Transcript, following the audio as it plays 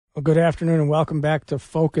Well, good afternoon and welcome back to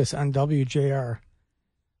Focus on WJR.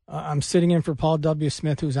 I'm sitting in for Paul W.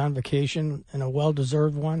 Smith, who's on vacation, and a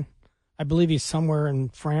well-deserved one. I believe he's somewhere in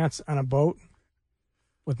France on a boat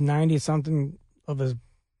with 90-something of his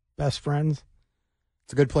best friends.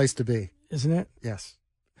 It's a good place to be. Isn't it? Yes.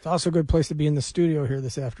 It's also a good place to be in the studio here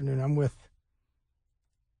this afternoon. I'm with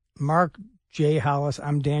Mark J. Hollis.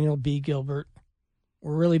 I'm Daniel B. Gilbert.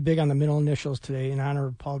 We're really big on the middle initials today in honor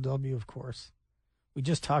of Paul W., of course. We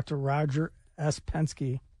just talked to Roger S.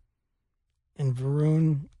 Penske and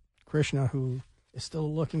Varun Krishna, who is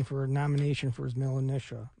still looking for a nomination for his middle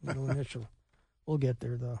initial. We'll get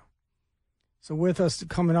there, though. So with us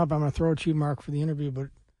coming up, I'm going to throw it to you, Mark, for the interview, but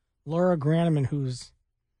Laura Grannemann, who's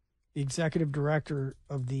the executive director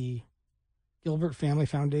of the Gilbert Family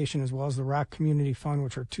Foundation, as well as the Rock Community Fund,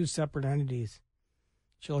 which are two separate entities.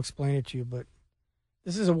 She'll explain it to you, but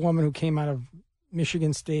this is a woman who came out of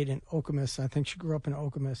Michigan State in Okemos. I think she grew up in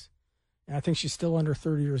Okemos. And I think she's still under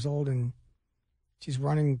 30 years old, and she's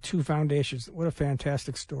running two foundations. What a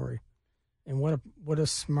fantastic story. And what a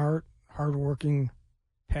smart, hardworking,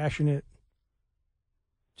 passionate,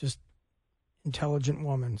 just intelligent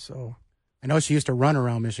woman. So I know she used to run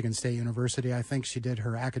around Michigan State University. I think she did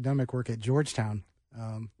her academic work at Georgetown.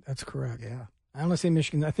 That's correct. Yeah. I don't want to say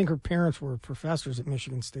Michigan. I think her parents were professors at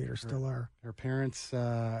Michigan State, or still are. Her parents,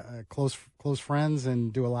 close friends,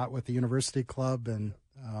 and do a lot with the university club, and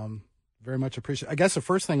very much appreciate. I guess the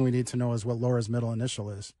first thing we need to know is what Laura's middle initial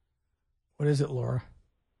is. What is it, Laura?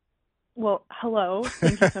 Well, hello.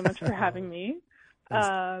 Thank you so much for having me.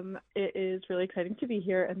 It is really exciting to be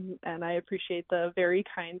here, and I appreciate the very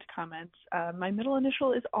kind comments. My middle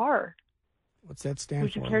initial is R. What's that stand for?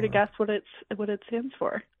 Would you care to guess what it stands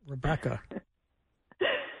for? Rebecca.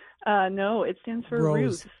 No, it stands for Rose.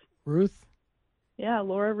 Ruth. Ruth? Yeah,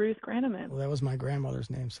 Laura Ruth Grannemann. Well, that was my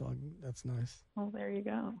grandmother's name, so that's nice. Well, there you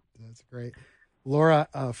go. That's great. Laura,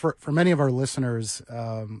 for many of our listeners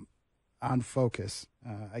on Focus,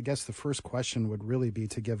 I guess the first question would really be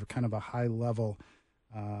to give kind of a high level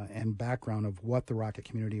and background of what the Rocket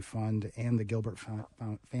Community Fund and the Gilbert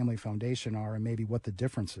Family Foundation are, and maybe what the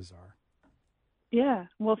differences are. Yeah,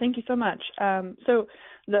 well, thank you so much. So,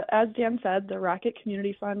 as Dan said, the Rocket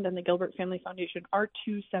Community Fund and the Gilbert Family Foundation are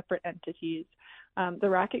two separate entities. The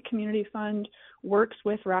Rocket Community Fund works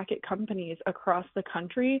with rocket companies across the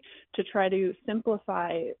country to try to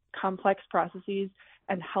simplify complex processes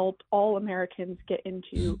and help all Americans get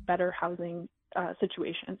into better housing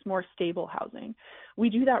situations, more stable housing. We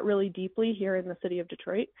do that really deeply here in the city of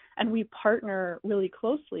Detroit, and we partner really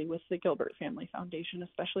closely with the Gilbert Family Foundation,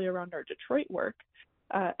 especially around our Detroit work.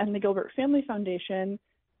 And the Gilbert Family Foundation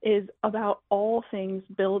is about all things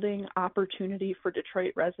building opportunity for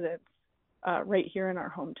Detroit residents right here in our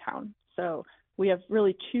hometown. So we have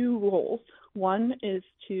really two roles. One is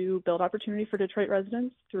to build opportunity for Detroit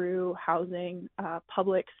residents through housing,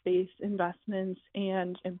 public space investments,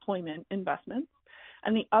 and employment investments.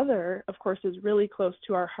 And the other, of course, is really close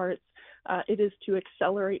to our hearts. It is to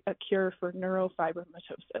accelerate a cure for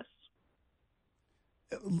neurofibromatosis.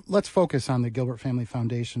 Let's focus on the Gilbert Family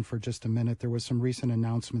Foundation for just a minute. There was some recent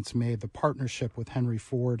announcements made, the partnership with Henry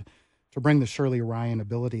Ford to bring the Shirley Ryan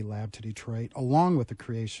Ability Lab to Detroit, along with the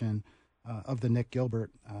creation of the Nick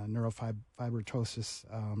Gilbert Neurofibromatosis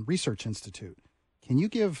Research Institute. Can you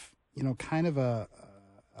give, kind of a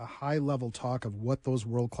high-level talk of what those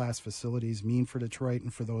world-class facilities mean for Detroit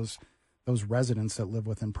and for those residents that live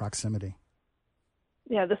within proximity?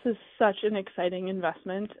 Yeah, this is such an exciting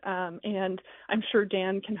investment, and I'm sure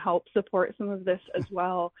Dan can help support some of this as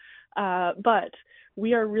well. But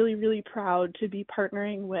we are really, really proud to be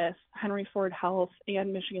partnering with Henry Ford Health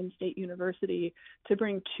and Michigan State University to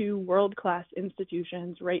bring two world-class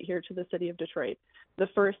institutions right here to the city of Detroit. The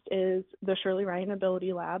first is the Shirley Ryan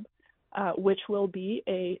Ability Lab, which will be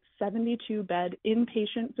a 72-bed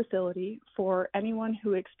inpatient facility for anyone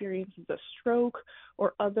who experiences a stroke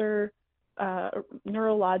or other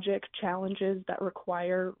neurologic challenges that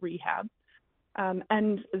require rehab.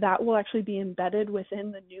 And that will actually be embedded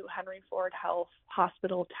within the new Henry Ford Health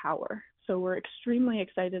Hospital Tower. So we're extremely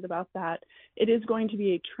excited about that. It is going to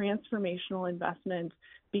be a transformational investment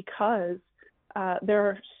because there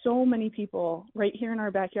are so many people right here in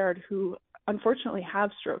our backyard who unfortunately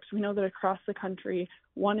have strokes. We know that across the country,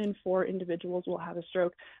 1 in 4 individuals will have a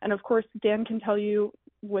stroke. And of course, Dan can tell you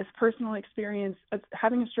with personal experience,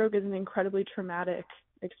 having a stroke is an incredibly traumatic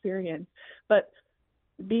experience. But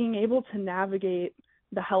being able to navigate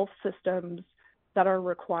the health systems that are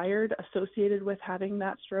required associated with having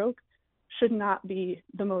that stroke should not be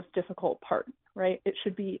the most difficult part, right? It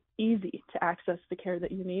should be easy to access the care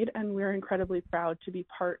that you need. And we're incredibly proud to be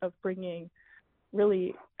part of bringing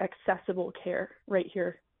really accessible care right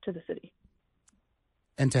here to the city.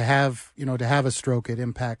 And to have a stroke, it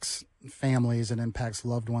impacts families and impacts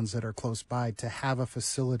loved ones that are close by. To have a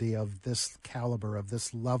facility of this caliber, of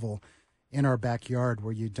this level in our backyard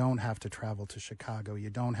where you don't have to travel to Chicago, you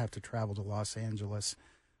don't have to travel to Los Angeles,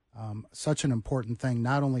 such an important thing,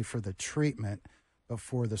 not only for the treatment, but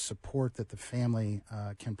for the support that the family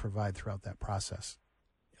can provide throughout that process.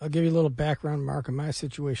 I'll give you a little background, Mark, on my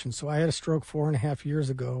situation. So I had a stroke 4.5 years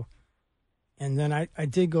ago. And then I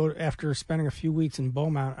did go, after spending a few weeks in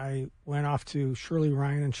Beaumont, I went off to Shirley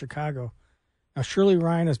Ryan in Chicago. Now, Shirley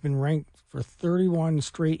Ryan has been ranked for 31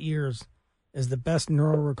 straight years as the best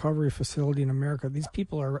neuro recovery facility in America. These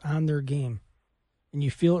people are on their game, and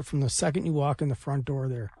you feel it from the second you walk in the front door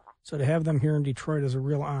there. So to have them here in Detroit is a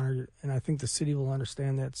real honor, and I think the city will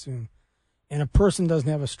understand that soon. And a person doesn't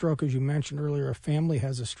have a stroke, as you mentioned earlier. A family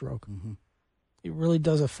has a stroke. Mm-hmm. It really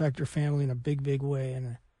does affect your family in a big, big way.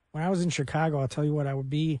 And when I was in Chicago, I'll tell you what, I'd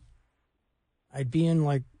be in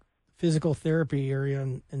like physical therapy area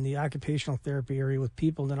and in the occupational therapy area with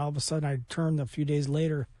people. And then all of a sudden I'd turn a few days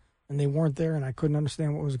later and they weren't there and I couldn't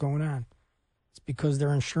understand what was going on. It's because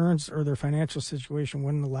their insurance or their financial situation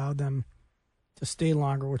wouldn't allow them to stay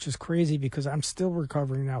longer, which is crazy because I'm still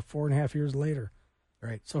recovering now 4.5 years later.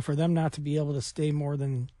 Right. So for them not to be able to stay more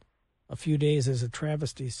than a few days is a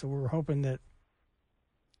travesty. So we're hoping that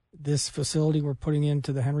this facility we're putting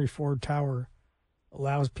into the Henry Ford Tower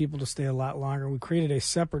allows people to stay a lot longer. We created a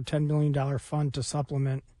separate $10 million fund to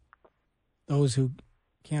supplement those who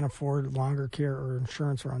can't afford longer care or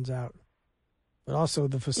insurance runs out. But also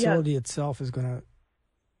the facility itself is going to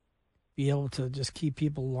be able to just keep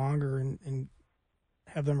people longer and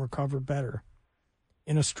have them recover better.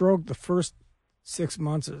 In a stroke, the first 6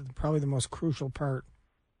 months is probably the most crucial part.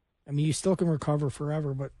 I mean, you still can recover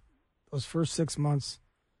forever, but those first 6 months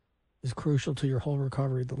is crucial to your whole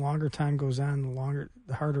recovery. The longer time goes on,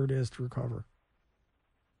 the harder it is to recover.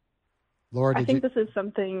 Laura, I think this is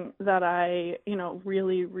something that I,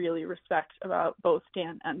 really, really respect about both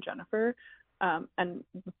Dan and Jennifer, and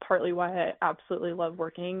partly why I absolutely love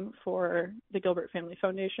working for the Gilbert Family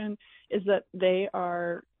Foundation is that they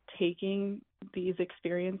are taking these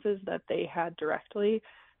experiences that they had directly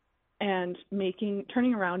and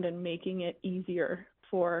turning around and making it easier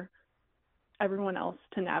for everyone else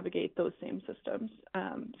to navigate those same systems.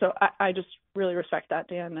 So I just really respect that,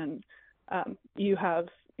 Dan, and you have,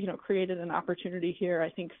 created an opportunity here, I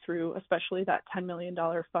think, through especially that $10 million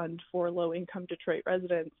fund for low-income Detroit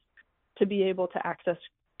residents to be able to access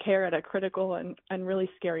care at a critical and really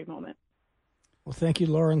scary moment. Well, thank you,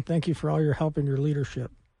 Lauren. Thank you for all your help and your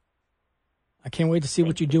leadership. I can't wait to see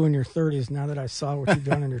what you do in your 30s now that I saw what you've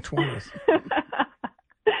done in your 20s.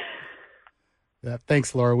 Yeah,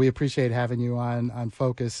 thanks, Laura. We appreciate having you on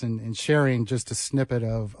Focus and sharing just a snippet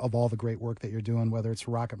of all the great work that you're doing, whether it's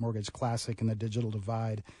Rocket Mortgage Classic and the Digital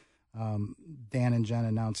Divide. Dan and Jen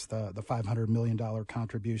announced the $500 million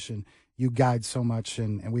contribution. You guide so much,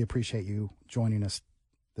 and we appreciate you joining us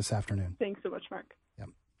this afternoon. Thanks so much, Mark. Yep.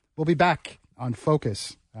 We'll be back on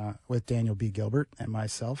Focus with Daniel B. Gilbert and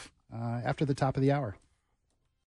myself after the top of the hour.